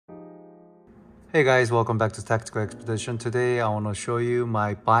Hey guys, welcome back to Tactical Expedition. Today I want to show you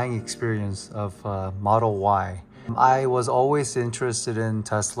my buying experience of Model Y. I was always interested in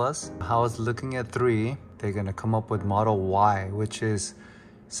Teslas. I was looking at 3. They're going to come up with Model Y, which is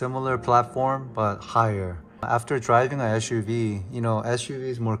similar platform but higher. After driving an SUV, SUV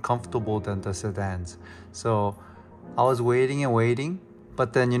is more comfortable than the sedans. So I was waiting and waiting,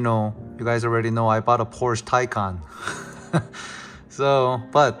 but then you guys already know I bought a Porsche Taycan.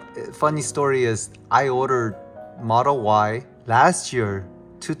 But funny story is I ordered Model Y last year,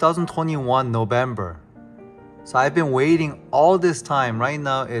 2021 November. So I've been waiting all this time. Right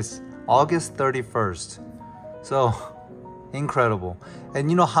now it's August 31st. So incredible.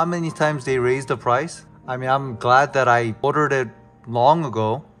 And you know how many times they raised the price? I mean, I'm glad that I ordered it long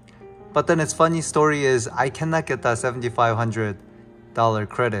ago. But then it's funny story is I cannot get that $7,500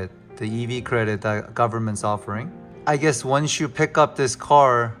 credit, the EV credit that government's offering. I guess once you pick up this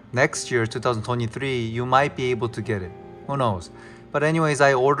car next year, 2023, you might be able to get it. Who knows? But anyways,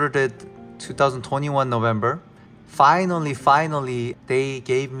 I ordered it 2021 November. Finally, they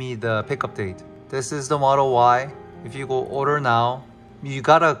gave me the pickup date. This is the Model Y. If you go order now, you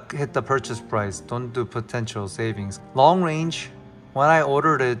gotta hit the purchase price. Don't do potential savings. Long range, when I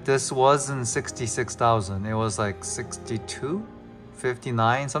ordered it, this wasn't 66,000. It was like 62,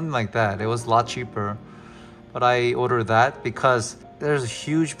 59, something like that. It was a lot cheaper. But I ordered that because there's a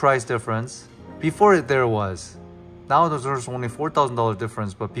huge price difference. Before there was. Now there's only $4,000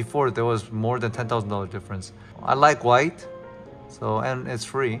 difference, but before there was more than $10,000 difference. I like white, and it's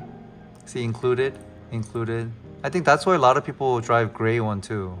free. See, included. I think that's why a lot of people drive gray one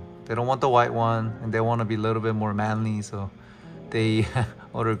too. They don't want the white one and they want to be a little bit more manly, so they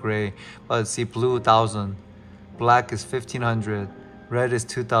order gray. But see, blue 1,000, black is 1,500. Red is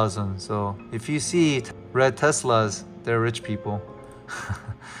 2,000. So if you see red Teslas, they're rich people.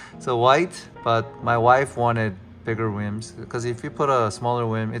 So white, but my wife wanted bigger rims because if you put a smaller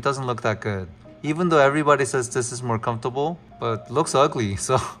rim, it doesn't look that good. Even though everybody says this is more comfortable, but looks ugly.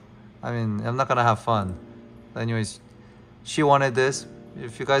 So I mean, I'm not gonna have fun. Anyways, she wanted this.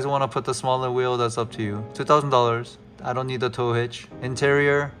 If you guys want to put the smaller wheel, that's up to you. $2,000. I don't need the tow hitch.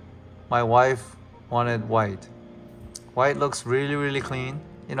 Interior, my wife wanted white. White looks really clean.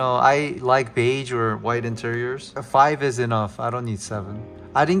 I like beige or white interiors. 5 is enough. I don't need 7.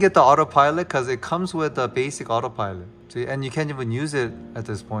 I didn't get the autopilot because it comes with a basic autopilot. And you can't even use it at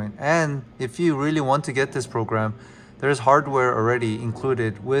this point. And if you really want to get this program, there's hardware already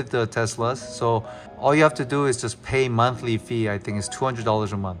included with the Teslas. So all you have to do is just pay monthly fee. I think it's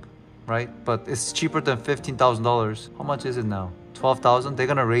 $200 a month, right? But it's cheaper than $15,000. How much is it now? $12,000? They're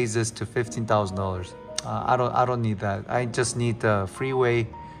gonna raise this to $15,000. I don't need that. I just need the freeway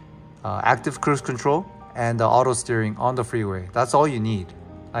active cruise control and the auto steering on the freeway. That's all you need,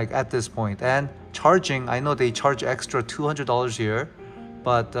 like at this point. And charging, I know they charge extra $200 here,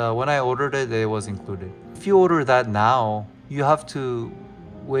 but when I ordered it, it was included. If you order that now, you have to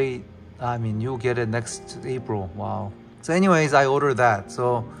wait. I mean, you'll get it next April. Wow. So anyways, I ordered that.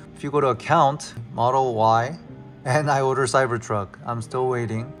 So if you go to account, Model Y, and I order Cybertruck. I'm still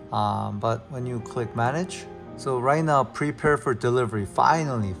waiting. But when you click manage, so right now prepare for delivery.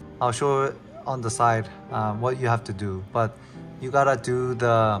 Finally, I'll show it on the side what you have to do. But you gotta do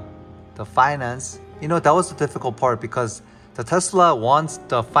the finance. That was the difficult part because the Tesla wants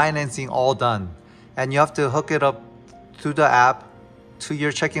the financing all done, and you have to hook it up to the app to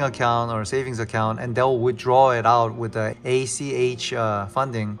your checking account or savings account, and they'll withdraw it out with the ACH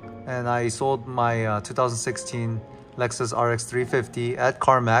funding. And I sold my 2016 Lexus RX 350 at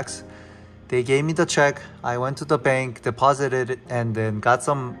CarMax. They gave me the check. I went to the bank, deposited it, and then got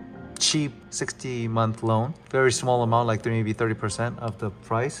some cheap 60-month loan. Very small amount, like maybe 30% of the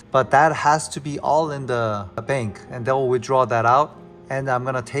price. But that has to be all in the bank, and they'll withdraw that out. And I'm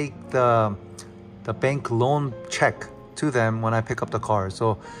gonna take the bank loan check to them when I pick up the car.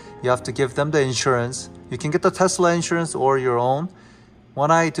 So you have to give them the insurance. You can get the Tesla insurance or your own. When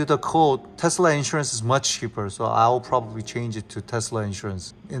I do the quote, Tesla insurance is much cheaper, so I'll probably change it to Tesla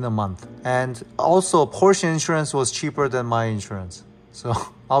insurance in a month. And also, Porsche insurance was cheaper than my insurance. So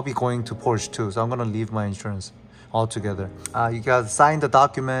I'll be going to Porsche too, so I'm gonna leave my insurance altogether. You gotta sign the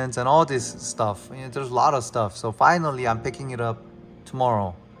documents and all this stuff. There's a lot of stuff. So finally, I'm picking it up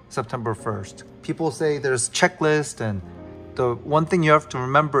tomorrow, September 1st. People say there's checklist, and the one thing you have to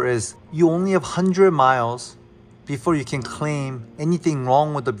remember is you only have 100 miles before you can claim anything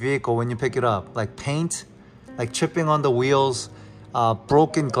wrong with the vehicle when you pick it up. Like paint, like chipping on the wheels,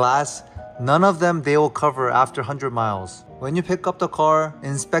 broken glass. None of them they will cover after 100 miles. When you pick up the car,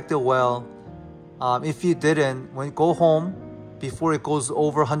 inspect it well. If you didn't, when you go home, before it goes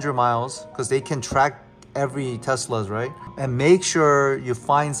over 100 miles, because they can track every Tesla's, right? And make sure you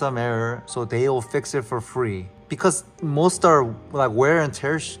find some error so they will fix it for free. Because most are like wear and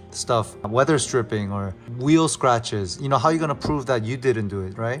tear stuff, weather stripping or wheel scratches. You know, how are you gonna prove that you didn't do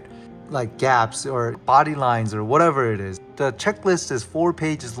it, right? Like gaps or body lines or whatever it is. The checklist is 4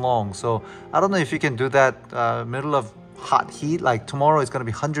 pages long. So I don't know if you can do that middle of hot heat. Like tomorrow it's gonna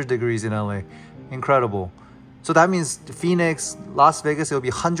be 100 degrees in LA. Incredible. So that means Phoenix, Las Vegas, it'll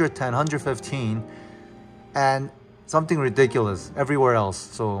be 110, 115. And something ridiculous everywhere else.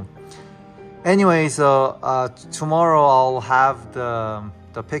 So anyway, so tomorrow I'll have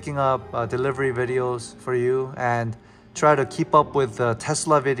the picking up delivery videos for you, and try to keep up with the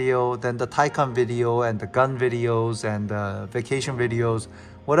Tesla video, then the Taycan video, and the gun videos, and the vacation videos,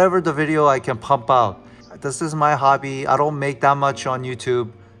 whatever the video I can pump out. This is my hobby. I don't make that much on YouTube,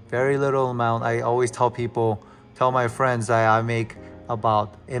 very little amount. I always tell people, tell my friends that I make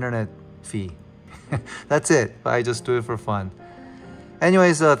about internet fee. That's it, but I just do it for fun.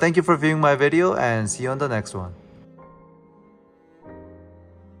 Anyways, thank you for viewing my video, and see you on the next one.